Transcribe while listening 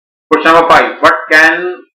Question number 5. What can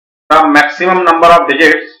the maximum number of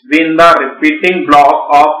digits be in the repeating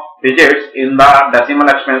block of digits in the decimal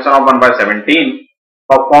expansion of 1/17?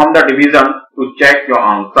 Perform the division to check your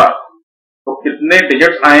answer. तो कितने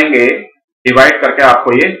digits आएंगे divide करके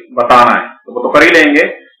आपको ये बताना है, तो वो तो कर ही लेंगे।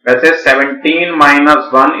 वैसे 17 minus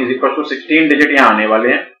 1 is equal to 16 digit यहाँ आने वाले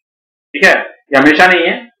हैं, ठीक है। ये हमेशा नहीं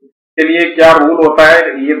है, इसके लिए क्या रूल होता है,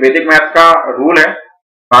 ये वैदिक मैथ का रूल है,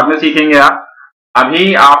 बाद में सीखेंगे आप।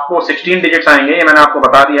 अभी आपको 16 डिजिट्स आएंगे, ये मैंने आपको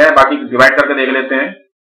बता दिया है, बाकी डिवाइड करके देख लेते हैं।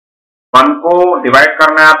 1 को डिवाइड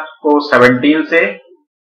करना है आपको 17 से,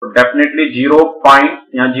 तो डेफिनेटली 0 पॉइंट,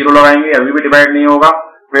 यहाँ 0 लगाएंगे, अभी भी डिवाइड नहीं होगा,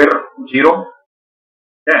 फिर 0,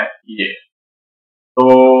 ठीक है ये। तो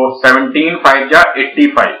 17 5 जा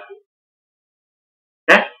 85,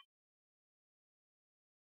 ठीक है।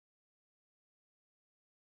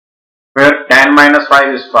 फिर 10 माइनस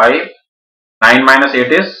 5 इज 5, 9 माइनस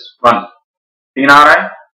 8 इज 1, 3 आ रहा है।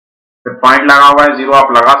 फिर पॉइंट लगा हुआ है 0,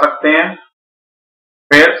 आप लगा सकते हैं।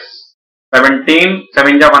 फिर 17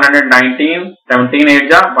 7 जा 119, 17 8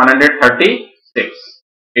 जा 136,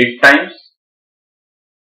 8 टाइम्स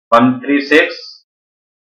 136,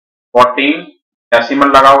 14, डेसिमल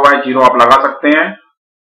लगा हुआ है 0, आप लगा सकते हैं।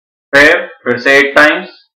 फिर से 8 टाइम्स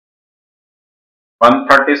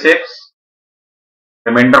 136,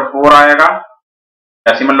 रिमाइंडर 4 आएगा,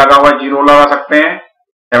 डेसिमल लगा हुआ है 0 लगा सकते हैं।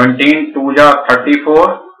 17 2 जा 34,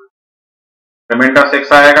 रिमाइंडर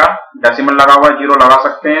 6 आएगा, डेसिमल लगा हुआ है 0 लगा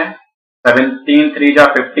सकते हैं। 17 3 जा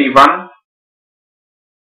 51,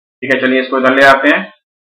 ठीक है। चलिए इसको इधर ले आते हैं।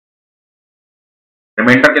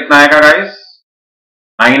 रिमाइंडर कितना आएगा गाइस,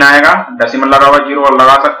 9 आएगा, डेसिमल लगा हुआ 0 और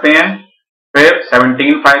लगा सकते हैं। फिर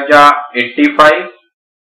 17 5 जा 85,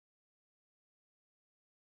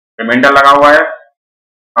 रिमाइंडर लगा हुआ है,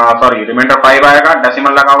 सॉरी रिमाइंडर 5 आएगा,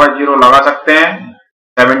 डेसिमल लगा हुआ है 0 लगा सकते हैं।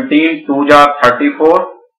 17 2 जा 34,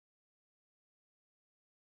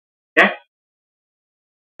 ठीक है।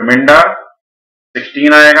 रिमाइंडर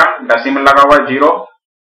 16 आएगा, डेसिमल लगा हुआ है 0।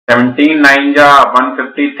 17 9 जा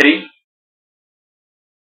 153,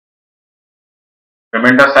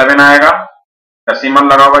 रिमाइंडर 7 आएगा, डेसिमल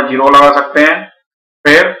लगा हुआ 0 लगा सकते हैं।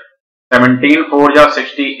 फिर 17 4 जा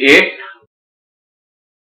 68,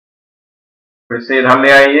 फिर से इधर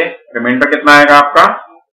ले आइए। रिमाइंडर कितना आएगा आपका,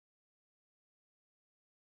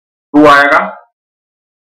 2 आएगा,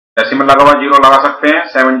 डेसिमल लगा हुआ 0 लगा सकते हैं।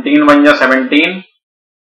 17 1 जा 17,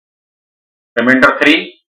 रिमाइंडर 3,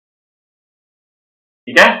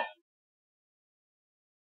 ठीक है।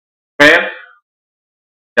 फिर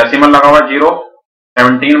डेसिमल लगा हुआ 0,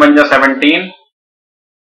 17 1 जा 17,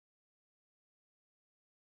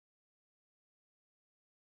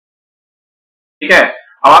 ठीक है।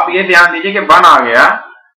 अब आप ये ध्यान दीजिए कि 1 आ गया,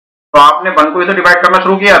 तो आपने 1 को इसे डिवाइड करना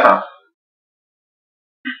शुरू किया था,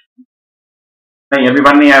 नहीं अभी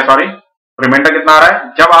 1 नहीं आया, सॉरी। रिमाइंडर कितना आ रहा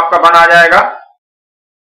है, जब आपका 1 आ जाएगा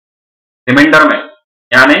रिमाइंडर में,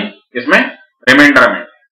 यहाँ नहीं इसमें रिमाइंडर में,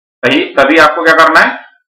 सही, तभी आपको क्या करना है,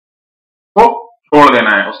 वो छोड़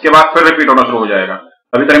देना है, उसके बाद फिर रिपीट होना शुरू हो जाएगा।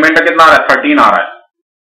 अभी तो रिमाइंडर कितना आ रहा है, 13 आ रहा है,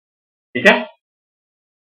 ठीक है।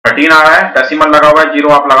 13 आ रहा है, डेसिमल लगा हुआ है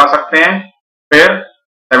 0 आप लगा सकते हैं। फिर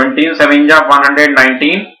 17 7 जा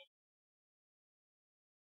 119,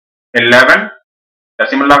 11,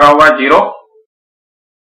 डेसिमल लगा हुआ है 0।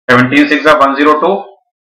 17 6 जा 102,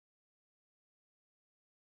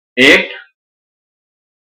 8,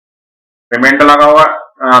 रिमाइंडर लगा हुआ,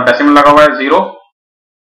 डेसिमल लगा हुआ है 0।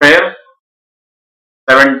 फिर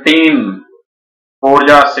 17 4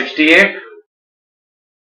 जा 68,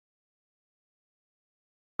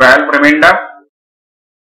 12 रिमाइंडर,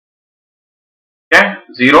 ठीक है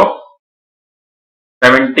 0।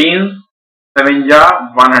 17 7 जा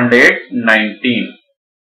 119,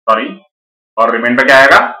 सॉरी, और रिमाइंडर क्या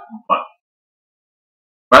आएगा 1।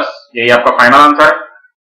 बस यही आपका फाइनल आंसर है।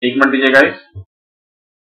 1 मिनट दीजिएगा इस,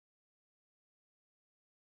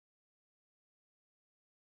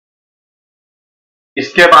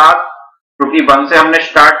 इसके बाद क्योंकि 1 से हमने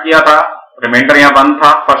स्टार्ट किया था, रिमाइंडर यहाँ 1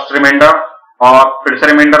 था फर्स्ट रिमाइंडर, और फिर से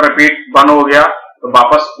रिमाइंडर रिपीट 1 हो गया, तो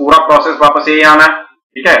वापस पूरा प्रोसेस वापस यही आना है,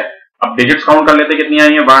 ठीक है। अब डिजिट्स काउंट कर लेते कितनी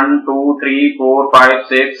आई है, 1 2 3 4 5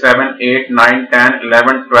 6 7 8 9 10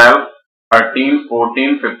 11 12 13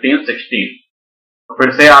 14 15 16, तो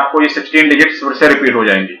फिर से आपको ये 16 डिजिट्स फिर से रिपीट हो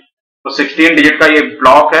जाएंगी। तो 16 डिजिट का ये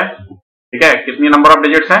ब्लॉक है, ठीक है। कितनी नंबर ऑफ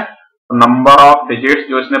डिजिट्स है, तो नंबर ऑफ डिजिट्स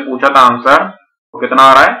जो इसने पूछा था आंसर, तो कितना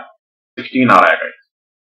आ रहा है, 16 आ रहा है।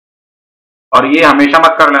 और ये हमेशा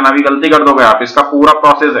मत कर लेना, अभी गलती कर दोगे आप, इसका पूरा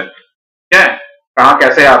प्रोसेस है, ठीक है, कहां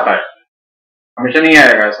कैसे आता है, हमेशा नहीं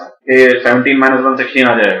आएगा ऐसा कि 17 - 1 16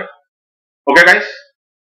 आ जाएगा। Okay guys.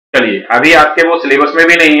 चलिए, अभी आपके वो सिलेबस में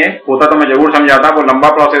भी नहीं है, होता तो मैं जरूर समझाता, वो लंबा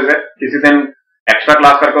प्रोसेस है, किसी दिन एक्स्ट्रा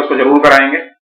क्लास करके उसको जरूर कराएंगे।